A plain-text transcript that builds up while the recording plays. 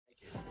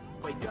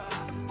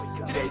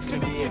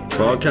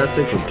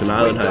Broadcasting from Can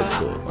Island High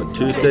School on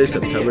Tuesday,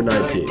 September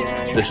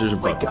 19th. This is your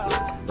Buc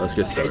Report. Let's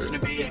get started.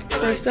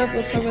 First up,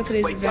 let's talk about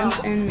today's events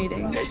and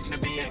meetings.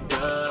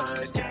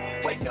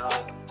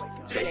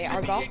 Today,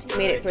 our golf team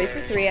made it 3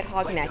 for 3 at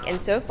Hog Neck,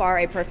 and so far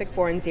a perfect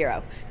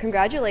 4-0.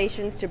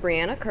 Congratulations to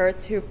Brianna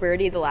Kurtz, who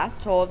birdied the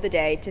last hole of the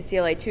day to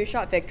seal a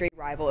 2-shot victory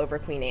rival over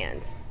Queen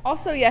Anne's.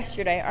 Also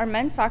yesterday, our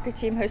men's soccer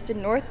team hosted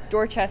North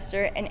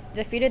Dorchester and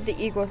defeated the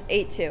Eagles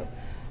 8-2.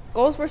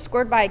 Goals were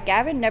scored by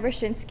Gavin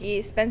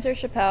Nebershinsky, Spencer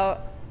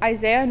Chappelle,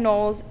 Isaiah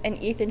Knowles,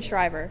 and Ethan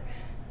Shriver.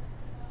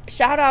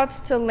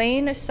 Shout-outs to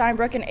Lane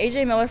Steinbrook and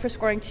AJ Miller for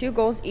scoring 2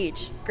 goals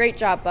each. Great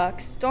job,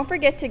 Bucks. Don't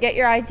forget to get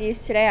your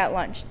IDs today at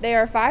lunch. They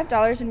are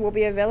 $5 and will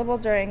be available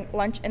during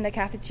lunch in the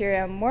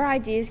cafeteria. More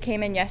IDs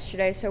came in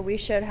yesterday, so we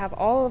should have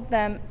all of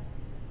them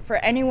for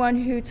anyone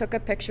who took a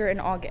picture in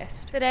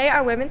August. Today,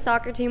 our women's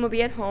soccer team will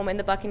be at home in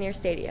the Buccaneer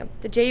Stadium.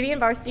 The JV and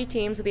varsity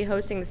teams will be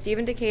hosting the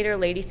Stephen Decatur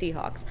Lady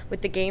Seahawks,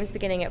 with the games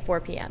beginning at 4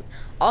 p.m.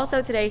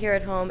 Also today here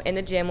at home in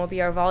the gym will be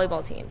our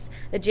volleyball teams.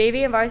 The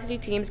JV and varsity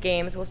teams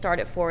games will start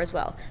at 4 as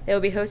well. They will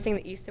be hosting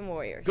the Easton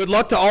Warriors. Good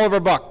luck to all of our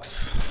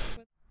Bucks.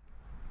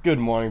 Good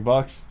morning,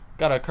 Bucks.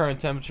 Got a current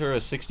temperature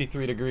of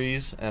 63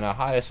 degrees and a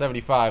high of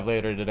 75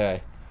 later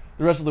today.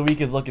 The rest of the week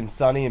is looking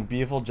sunny and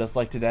beautiful just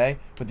like today,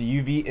 with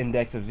the UV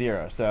index of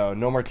 0, so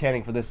no more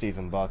tanning for this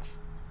season, Bucks.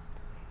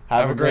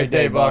 Have a great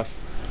day,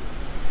 Bucks.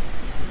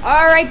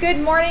 All right, good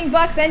morning,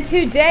 Bucks, and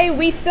today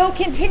we still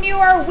continue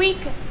our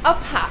week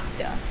of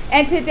pasta.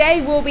 And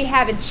today we'll be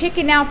having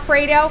chicken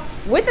Alfredo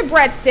with a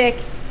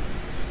breadstick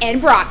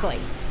and broccoli.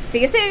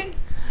 See you soon.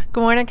 Good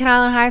morning, Can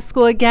Island High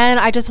School again.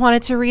 I just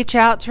wanted to reach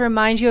out to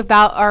remind you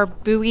about our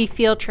Bowie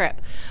field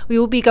trip. We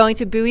will be going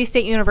to Bowie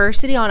State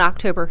University on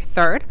October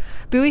 3rd.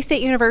 Bowie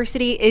State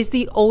University is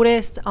the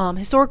oldest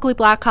historically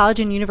black college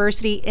and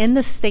university in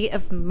the state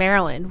of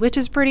Maryland, which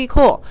is pretty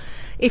cool.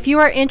 If you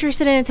are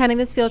interested in attending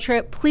this field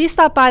trip, please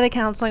stop by the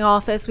counseling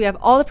office. We have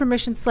all the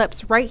permission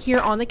slips right here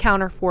on the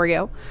counter for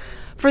you.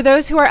 For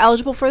those who are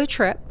eligible for the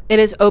trip, it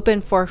is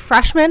open for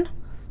freshmen,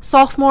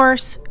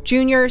 sophomores,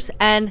 juniors,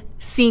 and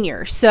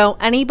seniors. So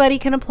anybody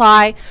can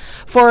apply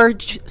for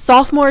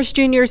sophomores,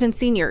 juniors, and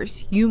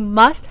seniors. You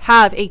must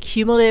have a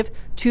cumulative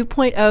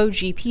 2.0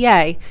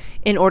 GPA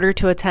in order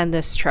to attend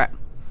this trip.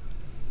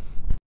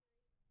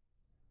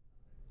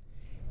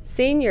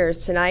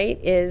 Seniors, tonight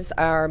is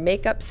our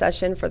makeup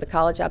session for the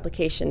college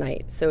application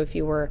night. So if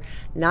you were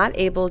not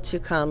able to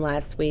come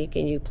last week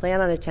and you plan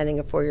on attending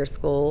a four-year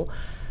school,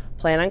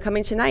 plan on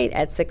coming tonight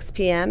at 6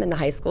 p.m. in the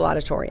high school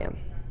auditorium.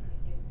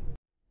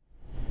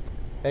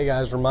 Hey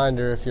guys,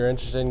 reminder, if you're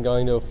interested in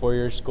going to a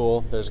four-year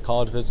school, there's a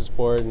college visits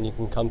board and you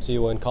can come see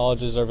when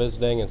colleges are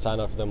visiting and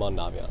sign up for them on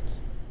Naviance.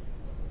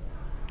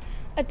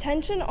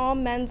 Attention all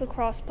men's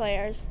lacrosse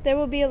players. There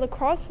will be a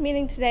lacrosse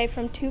meeting today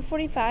from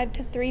 2:45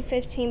 to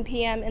 3:15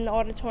 p.m. in the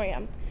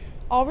auditorium.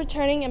 All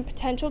returning and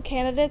potential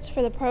candidates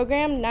for the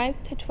program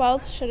 9th to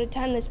 12th should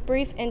attend this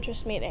brief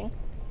interest meeting.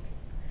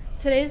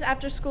 Today's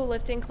after-school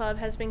lifting club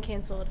has been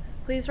canceled.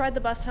 Please ride the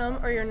bus home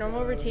or your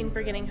normal routine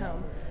for getting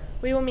home.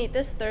 We will meet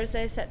this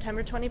Thursday,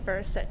 September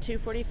 21st at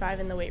 2:45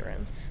 in the weight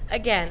room.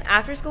 Again,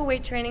 after-school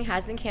weight training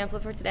has been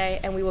canceled for today,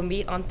 and we will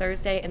meet on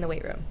Thursday in the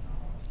weight room.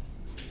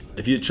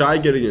 If you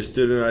tried getting your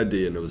student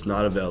ID and it was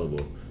not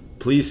available,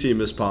 please see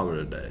Ms. Palmer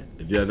today.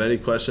 If you have any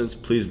questions,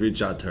 please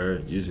reach out to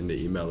her using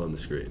the email on the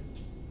screen.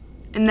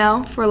 And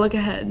now for a look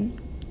ahead.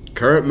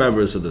 Current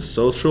members of the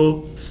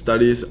Social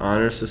Studies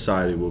Honor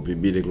Society will be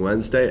meeting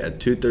Wednesday at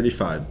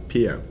 2:35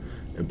 p.m.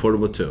 in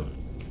Portable 2.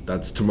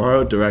 That's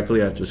tomorrow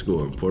directly after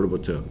school in Portable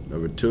 2.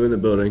 Number 2 in the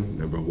building,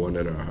 number 1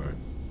 in our heart.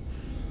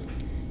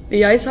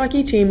 The ice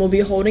hockey team will be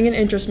holding an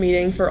interest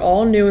meeting for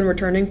all new and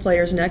returning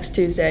players next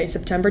Tuesday,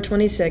 September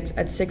 26th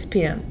at 6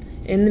 p.m.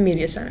 in the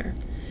Media Center.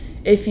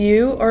 If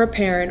you or a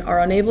parent are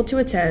unable to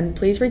attend,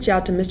 please reach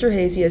out to Mr.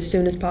 Hazy as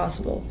soon as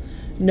possible.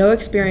 No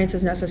experience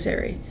is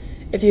necessary.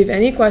 If you have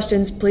any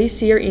questions, please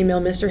see or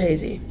email Mr.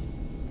 Hazy.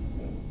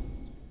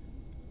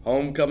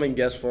 Homecoming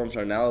guest forms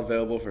are now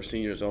available for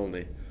seniors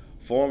only.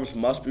 Forms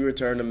must be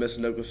returned to Ms.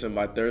 Nicholson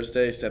by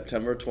Thursday,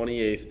 September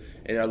 28th,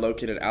 and are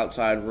located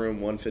outside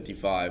room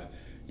 155.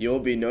 You will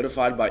be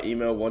notified by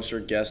email once your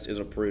guest is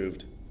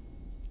approved.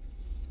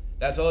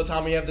 That's all the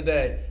time we have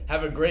today.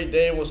 Have a great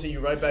day, and we'll see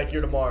you right back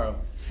here tomorrow.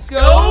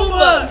 Go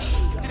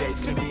Bucks! Today's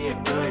gonna be a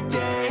good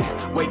day.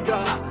 Wake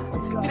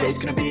up. Today's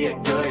gonna be a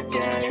good day.